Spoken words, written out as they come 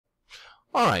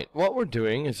Alright, what we're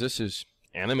doing is this is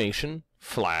Animation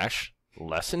Flash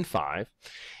Lesson 5.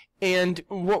 And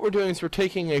what we're doing is we're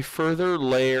taking a further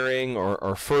layering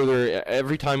or further,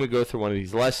 every time we go through one of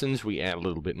these lessons, we add a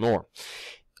little bit more.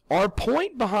 Our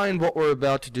point behind what we're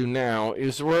about to do now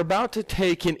is we're about to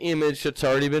take an image that's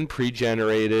already been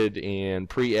pre-generated and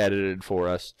pre-edited for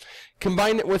us,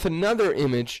 combine it with another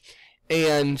image,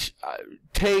 and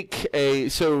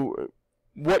so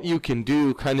what you can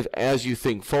do kind of as you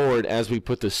think forward, as we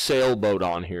put the sailboat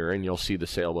on here, and you'll see the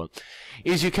sailboat,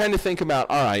 is you kind of think about,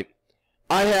 all right,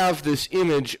 I have this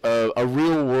image of a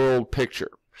real-world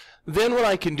picture. Then what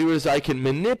I can do is I can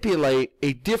manipulate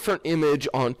a different image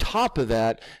on top of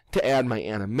that to add my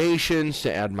animations,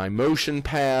 to add my motion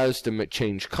paths, to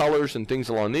change colors and things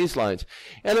along these lines.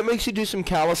 And it makes you do some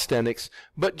calisthenics,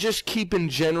 but just keep in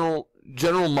general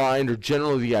mind, or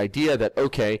generally the idea that,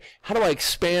 okay, how do I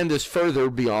expand this further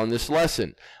beyond this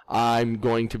lesson? I'm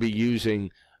going to be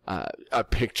using a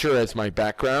picture as my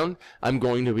background. I'm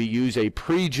going to use a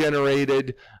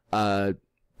pre-generated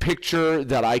picture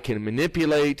that I can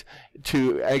manipulate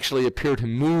to actually appear to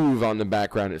move on the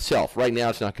background itself. Right now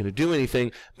it's not going to do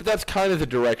anything, but that's kind of the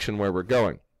direction where we're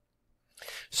going.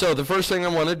 So the first thing I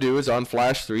want to do is on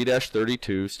Flash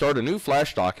 3-32, start a new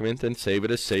Flash document and save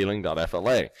it as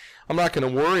sailing.fla. I'm not going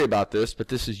to worry about this, but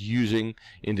this is using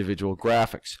individual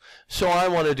graphics. So I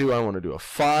want to do a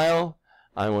file,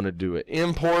 I want to do an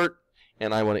import,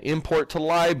 and I want to import to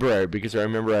library, because I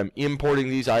remember I'm importing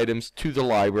these items to the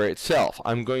library itself.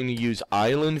 I'm going to use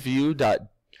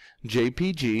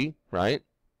islandview.jpg, right?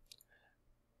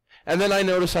 And then I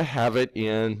notice I have it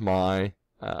in my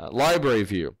library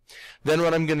view. Then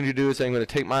what I'm going to do is I'm going to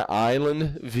take my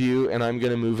island view and I'm going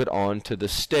to move it on to the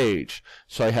stage.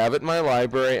 So I have it in my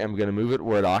library, I'm going to move it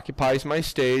where it occupies my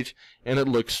stage, and it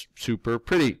looks super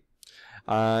pretty.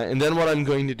 And then what I'm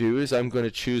going to do is I'm going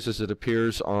to choose, as it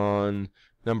appears on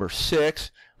number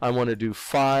 6, I want to do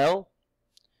File,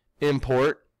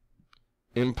 Import,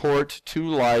 Import to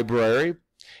Library,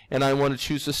 and I want to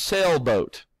choose a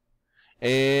sailboat.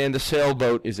 And the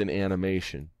sailboat is an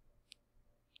animation.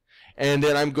 And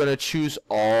then I'm going to choose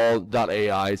all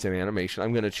 .ai as an animation.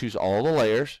 I'm going to choose all the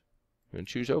layers. I'm going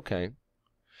to choose OK.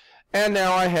 And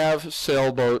now I have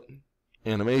sailboat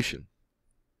animation.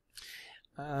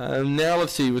 Now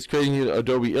let's see, what's creating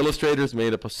Adobe Illustrator is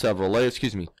made up of several layers.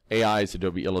 Excuse me, AI is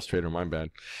Adobe Illustrator, my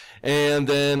bad. And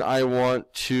then I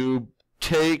want to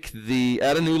add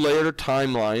a new layer to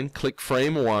timeline, click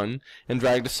frame 1, and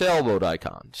drag the sailboat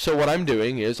icon. So what I'm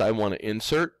doing is I want to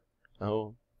insert, I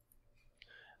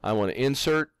want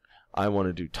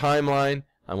to do timeline,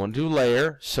 I want to do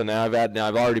layer. So now I've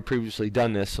already previously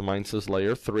done this, so mine says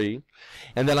layer 3.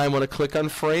 And then I want to click on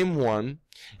frame 1.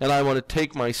 And I want to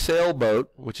take my sailboat,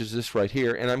 which is this right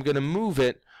here, and I'm going to move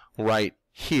it right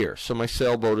here. So my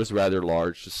sailboat is rather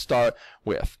large to start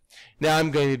with. Now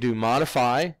I'm going to do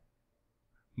modify,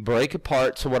 break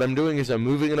apart. So what I'm doing is I'm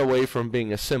moving it away from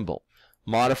being a symbol.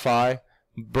 Modify,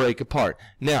 break apart.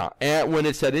 Now, when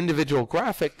it's that individual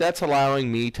graphic, that's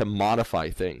allowing me to modify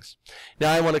things.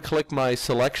 Now I want to click my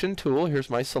selection tool. Here's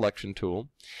my selection tool.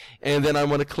 And then I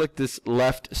want to click this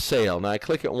left sail. Now I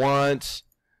click it once.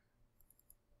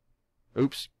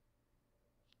 Oops.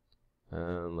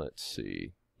 Let's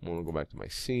see. I want to go back to my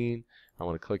scene. I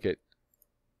want to click it.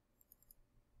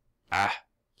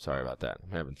 Sorry about that.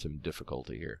 I'm having some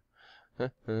difficulty here.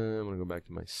 I'm going to go back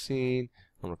to my scene.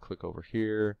 I'm going to click over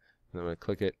here. And I'm going to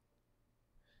click it.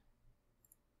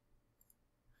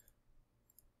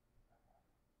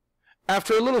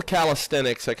 After a little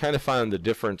calisthenics, I kind of found the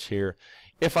difference here.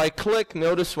 If I click,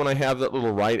 notice when I have that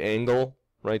little right angle,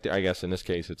 right there, I guess in this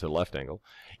case it's a left angle,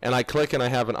 and I click and I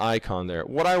have an icon there.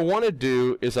 What I want to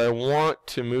do is I want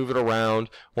to move it around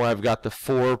where I've got the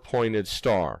 4-pointed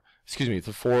star. Excuse me,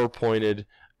 the 4-pointed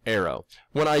arrow.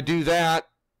 When I do that,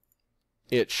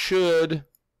 it should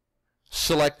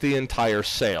select the entire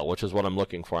sail, which is what I'm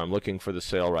looking for. I'm looking for the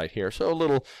sail right here. So a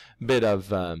little bit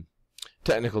of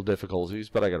technical difficulties,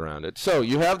 but I got around it. So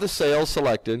you have the sail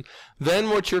selected. Then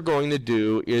what you're going to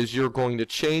do is you're going to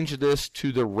change this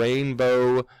to the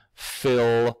rainbow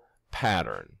fill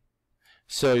pattern.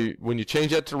 So when you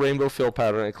change that to rainbow fill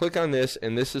pattern, I click on this,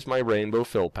 and this is my rainbow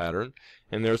fill pattern,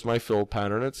 and there's my fill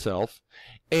pattern itself.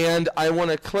 And I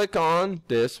want to click on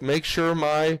this, make sure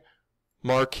my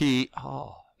marquee,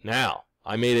 now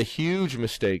I made a huge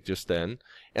mistake just then,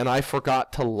 and I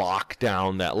forgot to lock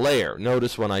down that layer.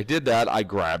 Notice when I did that, I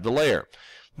grabbed the layer.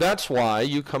 That's why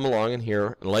you come along in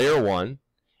here, layer 1,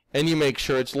 and you make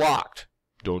sure it's locked.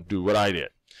 Don't do what I did.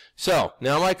 So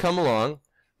now I come along,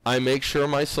 I make sure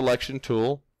my selection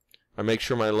tool, I make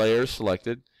sure my layer is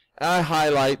selected, and I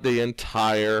highlight the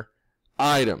entire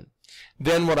item.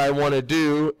 Then what I want to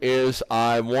do is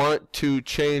I want to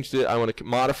change it. I want to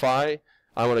modify.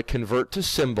 I want to convert to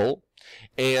symbol.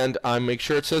 And I make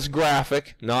sure it says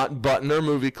graphic, not button or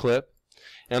movie clip.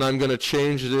 And I'm going to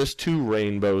change this to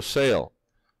rainbow sail.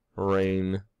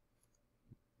 Rainbow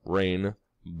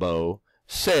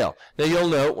sail. Now you'll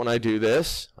note when I do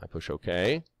this, I push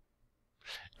OK.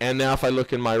 And now if I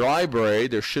look in my library,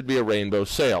 there should be a rainbow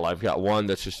sail. I've got one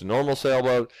that's just a normal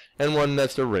sailboat and one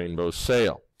that's a rainbow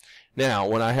sail. Now,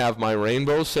 when I have my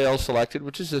rainbow sail selected,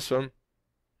 which is this one,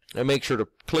 I make sure to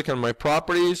click on my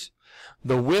properties.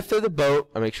 The width of the boat,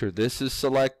 I make sure this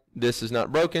is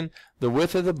not broken. The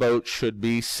width of the boat should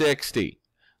be 60.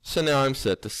 So now I'm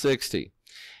set to 60.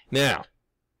 Now,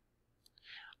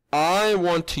 I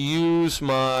want to use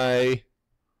my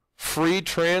free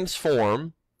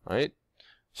transform, right?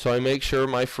 So I make sure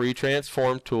my free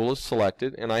transform tool is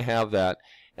selected, and I have that.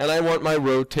 And I want my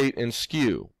rotate and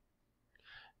skew.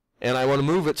 And I want to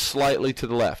move it slightly to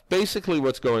the left. Basically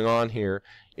what's going on here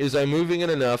is I'm moving it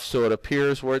enough so it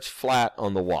appears where it's flat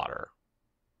on the water.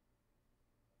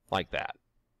 Like that.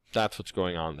 That's what's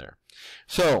going on there.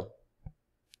 So,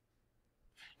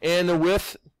 and the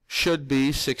width should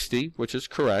be 60, which is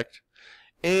correct.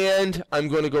 And I'm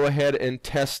going to go ahead and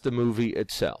test the movie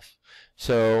itself.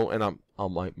 So, and I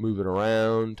might move it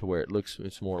around to where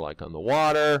it's more like on the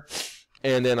water.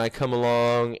 And then I come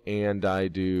along and I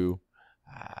do,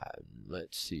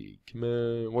 let's see, come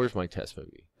on, where's my test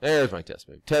movie? There's my test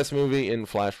movie. Test movie in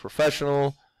Flash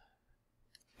Professional.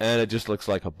 And it just looks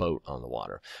like a boat on the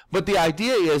water. But the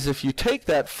idea is if you take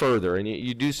that further and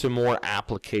you do some more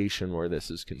application where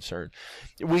this is concerned,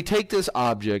 we take this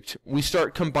object, we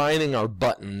start combining our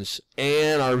buttons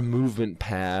and our movement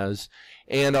paths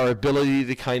and our ability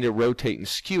to kind of rotate and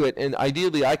skew it. And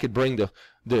ideally I could bring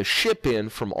the ship in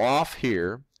from off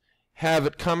here, have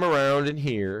it come around in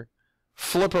here,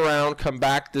 flip around, come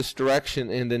back this direction,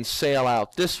 and then sail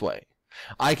out this way.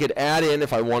 I could add in,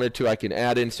 if I wanted to, I can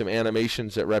add in some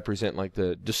animations that represent like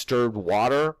the disturbed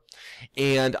water.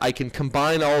 And I can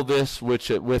combine all this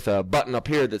with a button up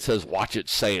here that says watch it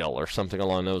sail or something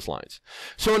along those lines.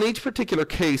 So in each particular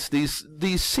case,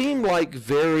 these seem like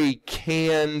very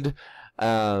canned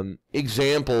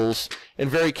examples and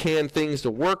very canned things to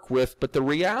work with. But the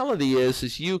reality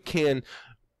is you can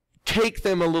take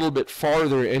them a little bit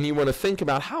farther and you want to think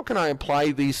about how can I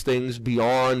apply these things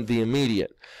beyond the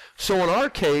immediate. So in our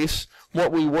case,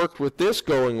 what we worked with this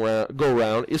go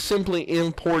round is simply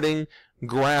importing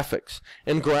graphics,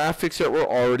 and graphics that were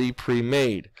already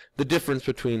pre-made. The difference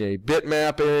between a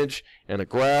bitmap image and a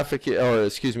graphic, and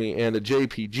a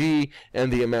JPG,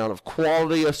 and the amount of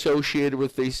quality associated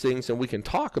with these things, and we can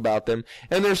talk about them,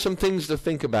 and there's some things to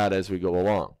think about as we go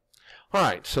along. All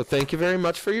right, so thank you very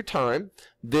much for your time.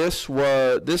 This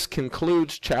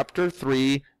concludes Chapter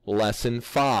 3, Lesson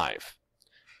 5.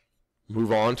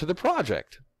 Move on to the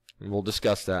project, and we'll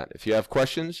discuss that. If you have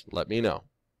questions, let me know.